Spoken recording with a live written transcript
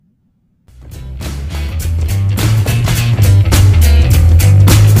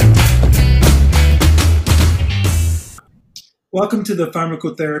Welcome to the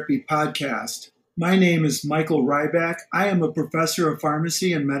Pharmacotherapy Podcast. My name is Michael Ryback. I am a professor of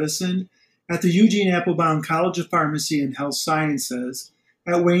pharmacy and medicine at the Eugene Applebaum College of Pharmacy and Health Sciences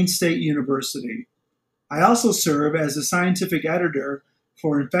at Wayne State University. I also serve as a scientific editor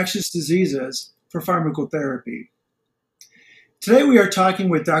for infectious diseases for pharmacotherapy. Today we are talking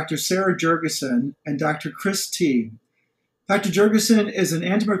with Dr. Sarah Jurgensen and Dr. Chris T. Dr. Jurgensen is an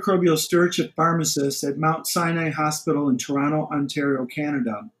antimicrobial stewardship pharmacist at Mount Sinai Hospital in Toronto, Ontario,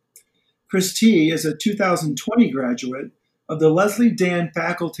 Canada. Chris T. is a 2020 graduate of the Leslie Dan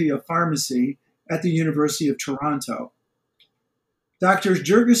Faculty of Pharmacy at the University of Toronto. Drs.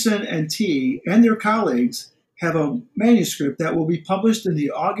 Jurgensen and T. and their colleagues have a manuscript that will be published in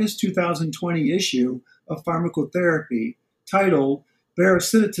the August 2020 issue of Pharmacotherapy titled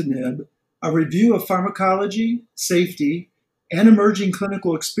Baricitinib, a review of pharmacology, safety, and emerging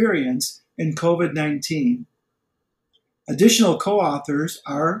clinical experience in COVID-19. Additional co-authors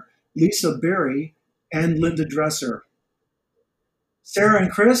are Lisa Berry and Linda Dresser. Sarah and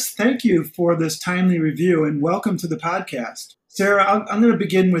Chris, thank you for this timely review and welcome to the podcast. Sarah, I'm going to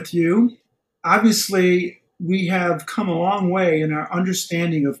begin with you. Obviously, we have come a long way in our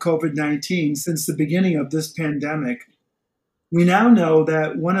understanding of COVID-19 since the beginning of this pandemic. We now know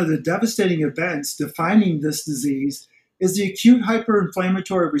that one of the devastating events defining this disease is the acute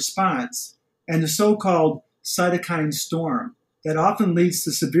hyperinflammatory response and the so-called cytokine storm that often leads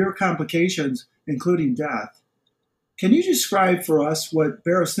to severe complications, including death. Can you describe for us what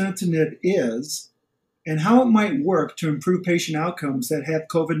baricitinib is and how it might work to improve patient outcomes that have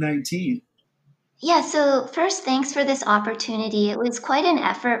COVID-19? Yeah, so first, thanks for this opportunity. It was quite an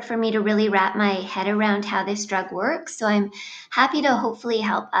effort for me to really wrap my head around how this drug works, so I'm happy to hopefully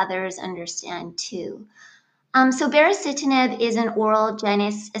help others understand too. So baricitinib is an oral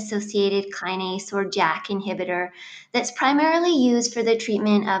genus-associated kinase or JAK inhibitor that's primarily used for the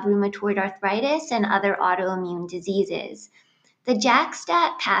treatment of rheumatoid arthritis and other autoimmune diseases. The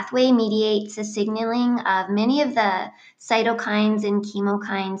JAK-STAT pathway mediates the signaling of many of the cytokines and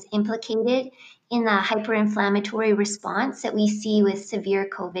chemokines implicated in the hyperinflammatory response that we see with severe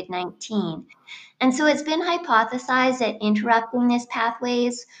COVID-19. And so it's been hypothesized that interrupting these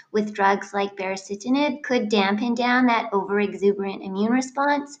pathways with drugs like baricitinib could dampen down that overexuberant immune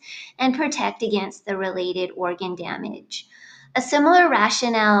response and protect against the related organ damage. A similar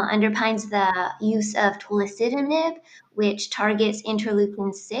rationale underpins the use of tolisidomab, which targets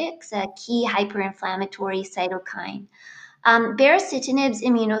interleukin 6, a key hyperinflammatory cytokine. Baricitinib's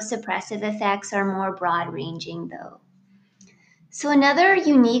immunosuppressive effects are more broad-ranging, though. So another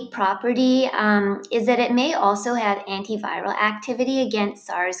unique property is that it may also have antiviral activity against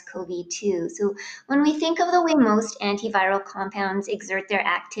SARS-CoV-2. So when we think of the way most antiviral compounds exert their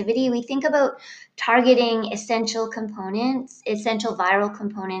activity, we think about targeting essential viral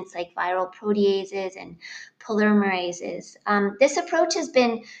components like viral proteases and polymerases. This approach has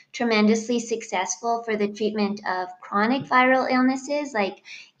been tremendously successful for the treatment of chronic viral illnesses like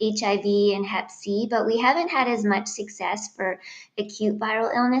HIV and Hep C, but we haven't had as much success for acute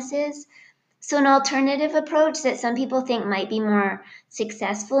viral illnesses. So an alternative approach that some people think might be more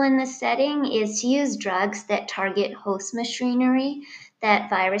successful in this setting is to use drugs that target host machinery that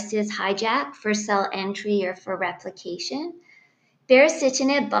viruses hijack for cell entry or for replication.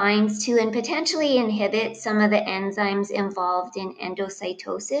 Baricitinib binds to and potentially inhibits some of the enzymes involved in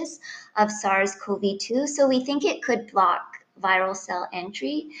endocytosis of SARS-CoV-2, so we think it could block viral cell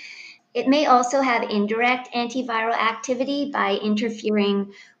entry. It may also have indirect antiviral activity by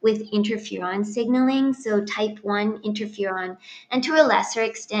interfering with interferon signaling, so type 1 interferon, and to a lesser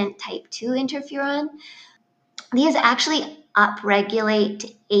extent, type 2 interferon. These actually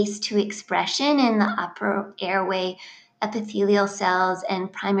upregulate ACE2 expression in the upper airway epithelial cells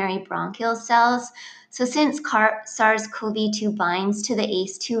and primary bronchial cells. So since SARS-CoV-2 binds to the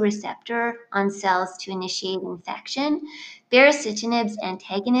ACE2 receptor on cells to initiate infection, baricitinib's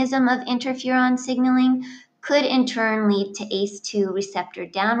antagonism of interferon signaling could in turn lead to ACE2 receptor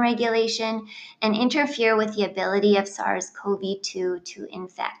downregulation and interfere with the ability of SARS-CoV-2 to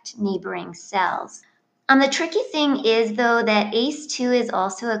infect neighboring cells. The tricky thing is, though, that ACE2 is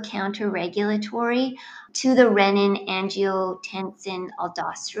also a counter-regulatory to the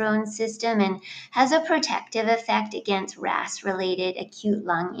renin-angiotensin-aldosterone system and has a protective effect against RAS-related acute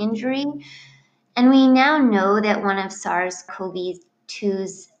lung injury. And we now know that one of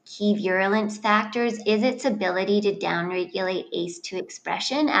SARS-CoV-2's key virulence factors is its ability to downregulate ACE2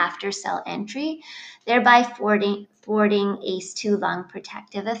 expression after cell entry, thereby thwarting ACE2 lung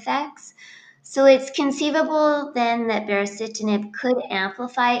protective effects. So it's conceivable then that baricitinib could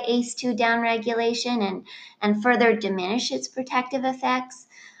amplify ACE2 downregulation and further diminish its protective effects.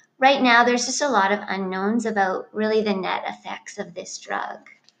 Right now, there's just a lot of unknowns about really the net effects of this drug.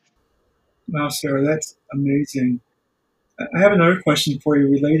 Wow, Sarah, that's amazing. I have another question for you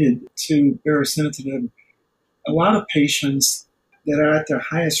related to baricitinib. A lot of patients that are at their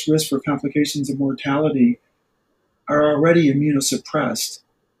highest risk for complications of mortality are already immunosuppressed.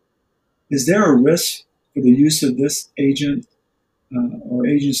 Is there a risk for the use of this agent or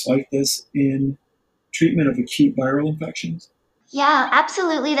agents like this in treatment of acute viral infections? Yeah,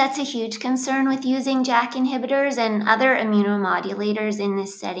 absolutely. That's a huge concern with using JAK inhibitors and other immunomodulators in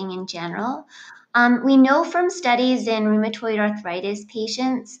this setting in general. We know from studies in rheumatoid arthritis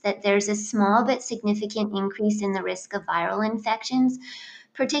patients that there's a small but significant increase in the risk of viral infections,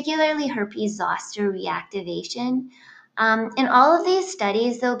 particularly herpes zoster reactivation. In all of these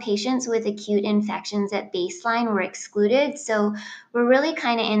studies, though, patients with acute infections at baseline were excluded. So we're really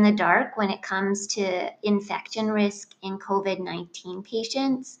kind of in the dark when it comes to infection risk in COVID 19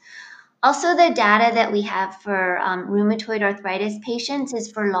 patients. Also, the data that we have for rheumatoid arthritis patients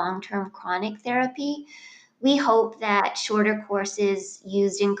is for long term chronic therapy. We hope that shorter courses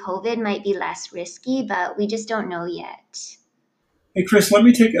used in COVID might be less risky, but we just don't know yet. Hey, Chris, let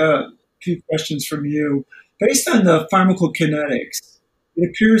me take a few questions from you. Based on the pharmacokinetics, it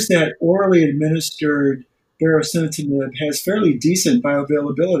appears that orally administered baricitinib has fairly decent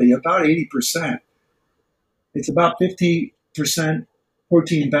bioavailability, about 80%. It's about 50%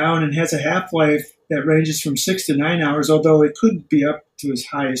 protein bound and has a half life that ranges from 6 to 9 hours, although it could be up to as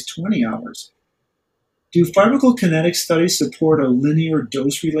high as 20 hours. Do pharmacokinetic studies support a linear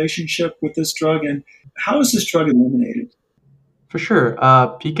dose relationship with this drug, and how is this drug eliminated? For sure.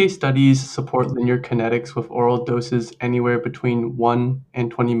 PK studies support linear kinetics with oral doses anywhere between 1 and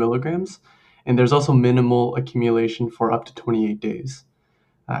 20 milligrams, and there's also minimal accumulation for up to 28 days.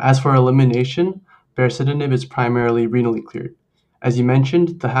 As for elimination, baricitinib is primarily renally cleared. As you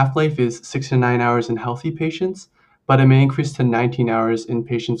mentioned, the half-life is 6 to 9 hours in healthy patients, but it may increase to 19 hours in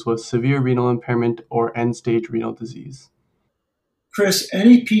patients with severe renal impairment or end-stage renal disease. Chris,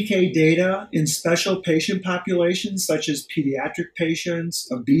 any PK data in special patient populations such as pediatric patients,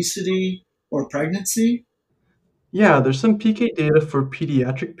 obesity, or pregnancy? Yeah, there's some PK data for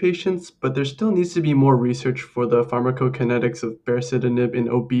pediatric patients, but there still needs to be more research for the pharmacokinetics of baricitinib in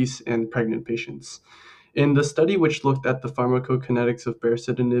obese and pregnant patients. In the study which looked at the pharmacokinetics of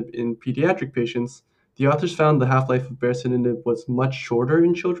baricitinib in pediatric patients, the authors found the half-life of baricitinib was much shorter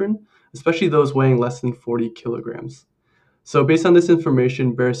in children, especially those weighing less than 40 kilograms. So based on this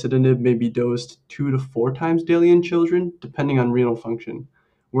information, baricitinib may be dosed 2 to 4 times daily in children, depending on renal function,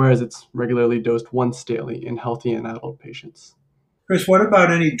 whereas it's regularly dosed once daily in healthy and adult patients. Chris, what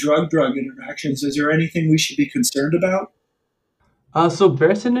about any drug-drug interactions? Is there anything we should be concerned about? So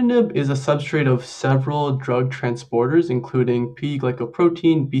baricitinib is a substrate of several drug transporters, including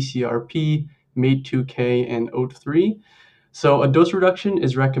P-glycoprotein, BCRP, MATE2K, and OAT3. So a dose reduction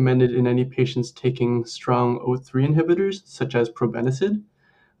is recommended in any patients taking strong OAT3 inhibitors, such as probenecid.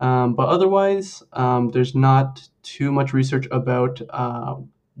 But otherwise, there's not too much research about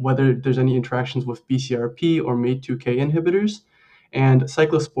whether there's any interactions with BCRP or MATE2K inhibitors. And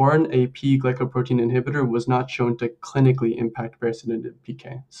cyclosporin, a P-glycoprotein inhibitor, was not shown to clinically impact baricitinib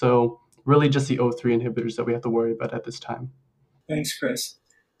PK. So really just the O3 inhibitors that we have to worry about at this time. Thanks, Chris.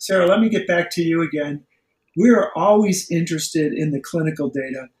 Sarah, let me get back to you again. We are always interested in the clinical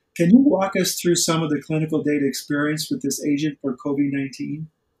data. Can you walk us through some of the clinical data experience with this agent for COVID 19?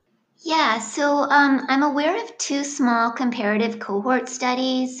 Yeah, so I'm aware of two small comparative cohort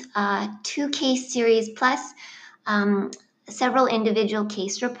studies, two case series plus um, several individual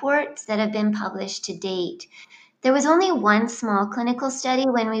case reports that have been published to date. There was only one small clinical study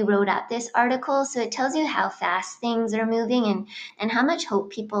when we wrote up this article, so it tells you how fast things are moving and how much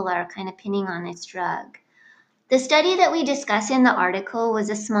hope people are kind of pinning on this drug. The study that we discuss in the article was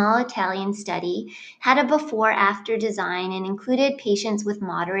a small Italian study, had a before after design, and included patients with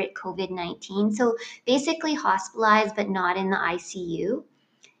moderate COVID 19, so basically hospitalized but not in the ICU.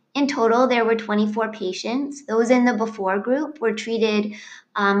 In total, there were 24 patients. Those in the before group were treated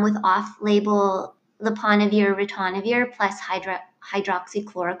with off label leponavir ritonavir plus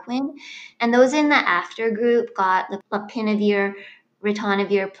hydroxychloroquine. And those in the after group got lopinavir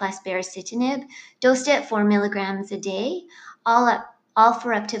ritonavir plus baricitinib, dosed at 4 milligrams a day, all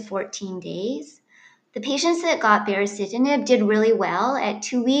for up to 14 days. The patients that got baricitinib did really well. At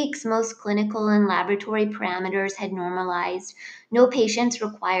 2 weeks, most clinical and laboratory parameters had normalized. No patients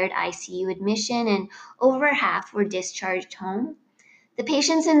required ICU admission, and over half were discharged home. The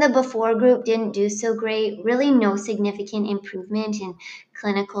patients in the before group didn't do so great, really no significant improvement in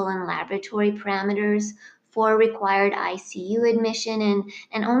clinical and laboratory parameters. 4 required ICU admission,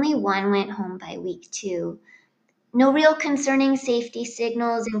 and only 1 went home by week 2. No real concerning safety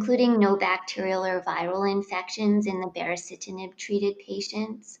signals, including no bacterial or viral infections in the baricitinib-treated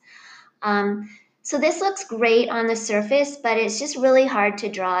patients. So this looks great on the surface, but it's just really hard to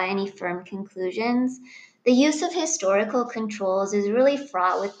draw any firm conclusions. The use of historical controls is really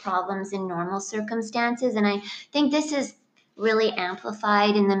fraught with problems in normal circumstances, and I think this is really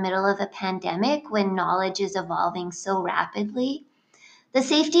amplified in the middle of a pandemic when knowledge is evolving so rapidly. The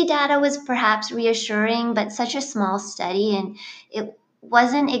safety data was perhaps reassuring, but such a small study, and it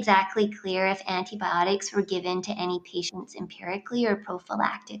wasn't exactly clear if antibiotics were given to any patients empirically or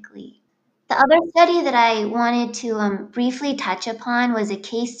prophylactically. The other study that I wanted to briefly touch upon was a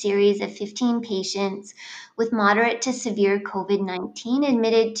case series of 15 patients with moderate to severe COVID-19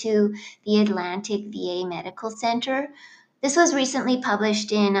 admitted to the Atlantic VA Medical Center. This was recently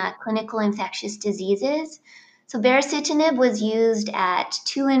published in Clinical Infectious Diseases. So baricitinib was used at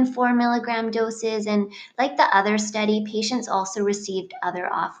 2 and 4 milligram doses, and like the other study, patients also received other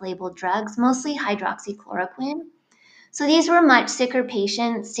off-label drugs, mostly hydroxychloroquine. So these were much sicker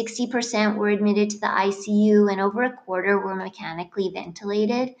patients. 60% were admitted to the ICU, and over a quarter were mechanically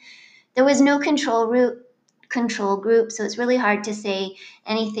ventilated. There was no control group, so it's really hard to say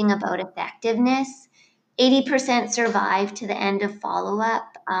anything about effectiveness. 80% survived to the end of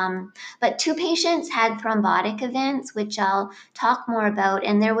follow-up, but 2 patients had thrombotic events, which I'll talk more about,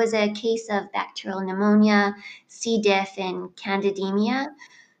 and there was a case of bacterial pneumonia, C. diff, and candidemia.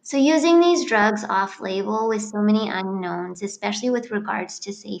 So using these drugs off-label with so many unknowns, especially with regards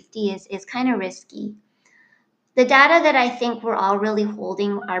to safety, is kind of risky. The data that I think we're all really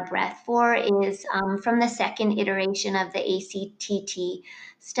holding our breath for is from the second iteration of the ACTT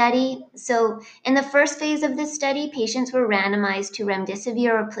study. So in the first phase of this study, patients were randomized to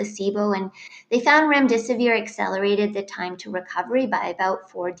remdesivir or placebo, and they found remdesivir accelerated the time to recovery by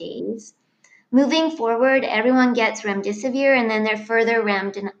about 4 days. Moving forward, everyone gets remdesivir, and then they're further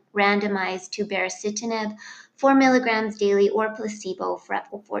randomized to baricitinib, 4 milligrams daily, or placebo for up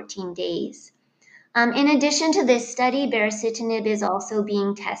to 14 days. In addition to this study, baricitinib is also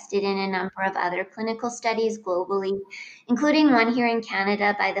being tested in a number of other clinical studies globally, including one here in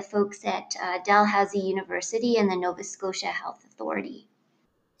Canada by the folks at Dalhousie University and the Nova Scotia Health Authority.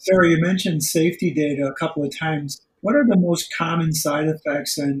 Sarah, you mentioned safety data a couple of times. What are the most common side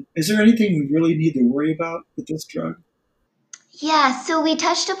effects, and is there anything we really need to worry about with this drug? Yeah, so we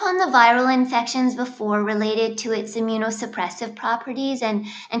touched upon the viral infections before related to its immunosuppressive properties, and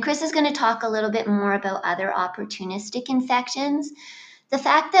Chris is going to talk a little bit more about other opportunistic infections. The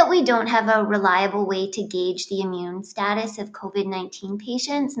fact that we don't have a reliable way to gauge the immune status of COVID-19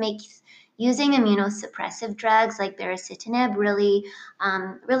 patients makes using immunosuppressive drugs like baricitinib really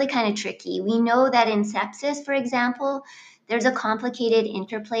kind of tricky. We know that in sepsis, for example, there's a complicated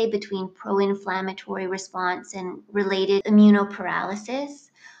interplay between pro-inflammatory response and related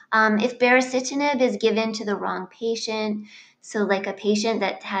immunoparalysis. If baricitinib is given to the wrong patient, so like a patient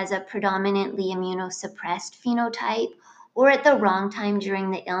that has a predominantly immunosuppressed phenotype, or at the wrong time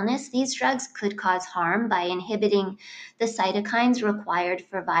during the illness, these drugs could cause harm by inhibiting the cytokines required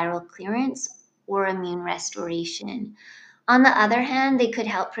for viral clearance or immune restoration. On the other hand, they could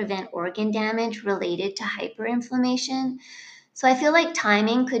help prevent organ damage related to hyperinflammation. So I feel like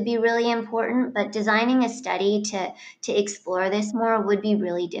timing could be really important, but designing a study to explore this more would be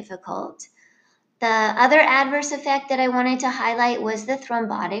really difficult. The other adverse effect that I wanted to highlight was the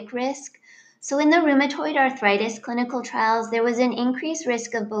thrombotic risk. So in the rheumatoid arthritis clinical trials, there was an increased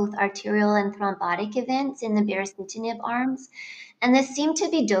risk of both arterial and thrombotic events in the baricitinib arms, and this seemed to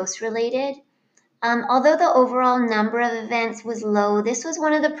be dose-related. Although the overall number of events was low, this was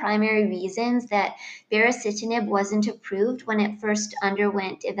one of the primary reasons that baricitinib wasn't approved when it first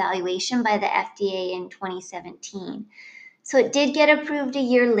underwent evaluation by the FDA in 2017. So it did get approved a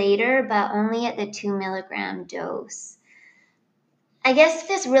year later, but only at the 2 milligram dose. I guess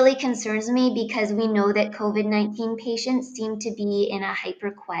this really concerns me because we know that COVID-19 patients seem to be in a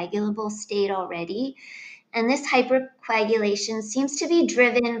hypercoagulable state already, and this hypercoagulation seems to be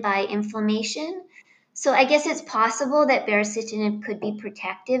driven by inflammation. So I guess it's possible that baricitinib could be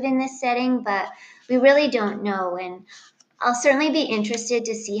protective in this setting, but we really don't know, and I'll certainly be interested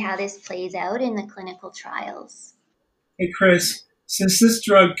to see how this plays out in the clinical trials. Hey, Chris, since this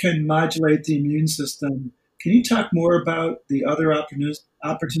drug can modulate the immune system, can you talk more about the other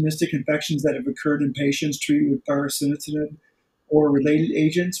opportunistic infections that have occurred in patients treated with baricitinib or related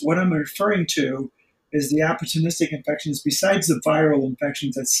agents? What I'm referring to is the opportunistic infections besides the viral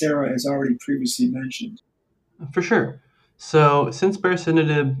infections that Sarah has already previously mentioned? For sure. So, since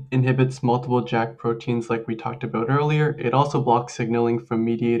baricitinib inhibits multiple JAK proteins like we talked about earlier, it also blocks signaling from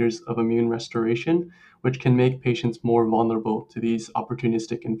mediators of immune restoration, which can make patients more vulnerable to these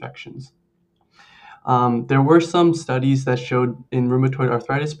opportunistic infections. There were some studies that showed in rheumatoid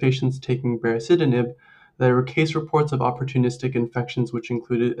arthritis patients taking baricitinib, there were case reports of opportunistic infections which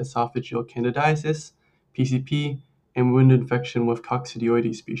included esophageal candidiasis, PCP, and wound infection with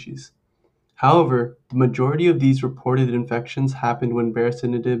coccidioides species. However, the majority of these reported infections happened when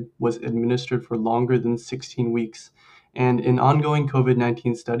baricitinib was administered for longer than 16 weeks, and in ongoing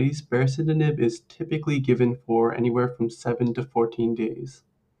COVID-19 studies, baricitinib is typically given for anywhere from 7 to 14 days.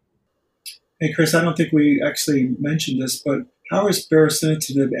 Hey, Chris, I don't think we actually mentioned this, but how is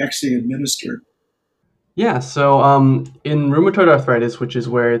baricitinib actually administered? Yeah, so in rheumatoid arthritis, which is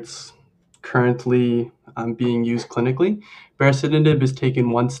where it's currently being used clinically, baricitinib is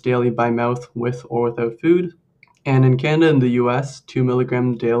taken once daily by mouth with or without food. And in Canada and the US, 2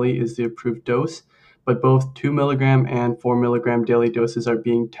 milligram daily is the approved dose, but both 2 milligram and 4 milligram daily doses are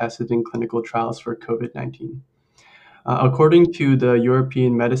being tested in clinical trials for COVID-19. According to the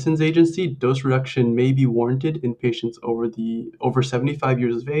European Medicines Agency, dose reduction may be warranted in patients over 75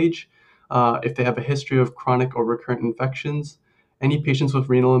 years of age, if they have a history of chronic or recurrent infections, any patients with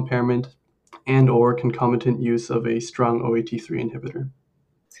renal impairment, and or concomitant use of a strong OAT3 inhibitor.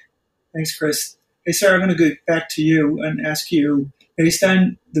 Thanks, Chris. Hey, Sarah, I'm going to go back to you and ask you, based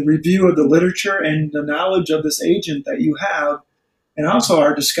on the review of the literature and the knowledge of this agent that you have, and also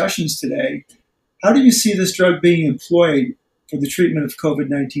our discussions today, how do you see this drug being employed for the treatment of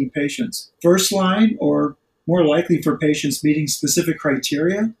COVID-19 patients? First line or more likely for patients meeting specific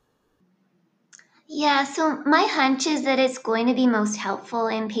criteria? Yeah, so my hunch is that it's going to be most helpful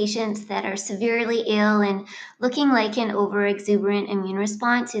in patients that are severely ill and looking like an overexuberant immune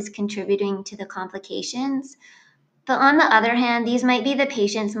response is contributing to the complications. But on the other hand, these might be the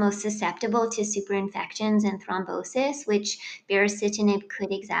patients most susceptible to superinfections and thrombosis, which baricitinib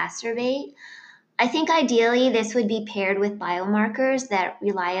could exacerbate. I think ideally this would be paired with biomarkers that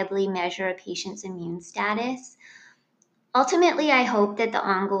reliably measure a patient's immune status. Ultimately, I hope that the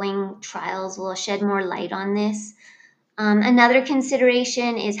ongoing trials will shed more light on this. Another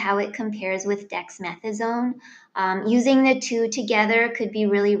consideration is how it compares with dexamethasone. Using the two together could be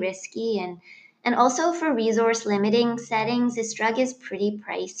really risky, and also for resource limiting settings, this drug is pretty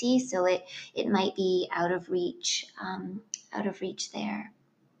pricey, so it might be out of reach there.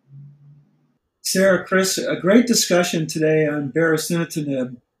 Sarah, Chris, a great discussion today on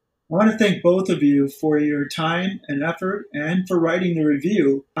baricitinib. I want to thank both of you for your time and effort and for writing the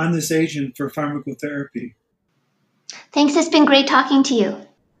review on this agent for pharmacotherapy. Thanks, it's been great talking to you.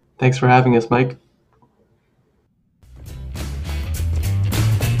 Thanks for having us, Mike.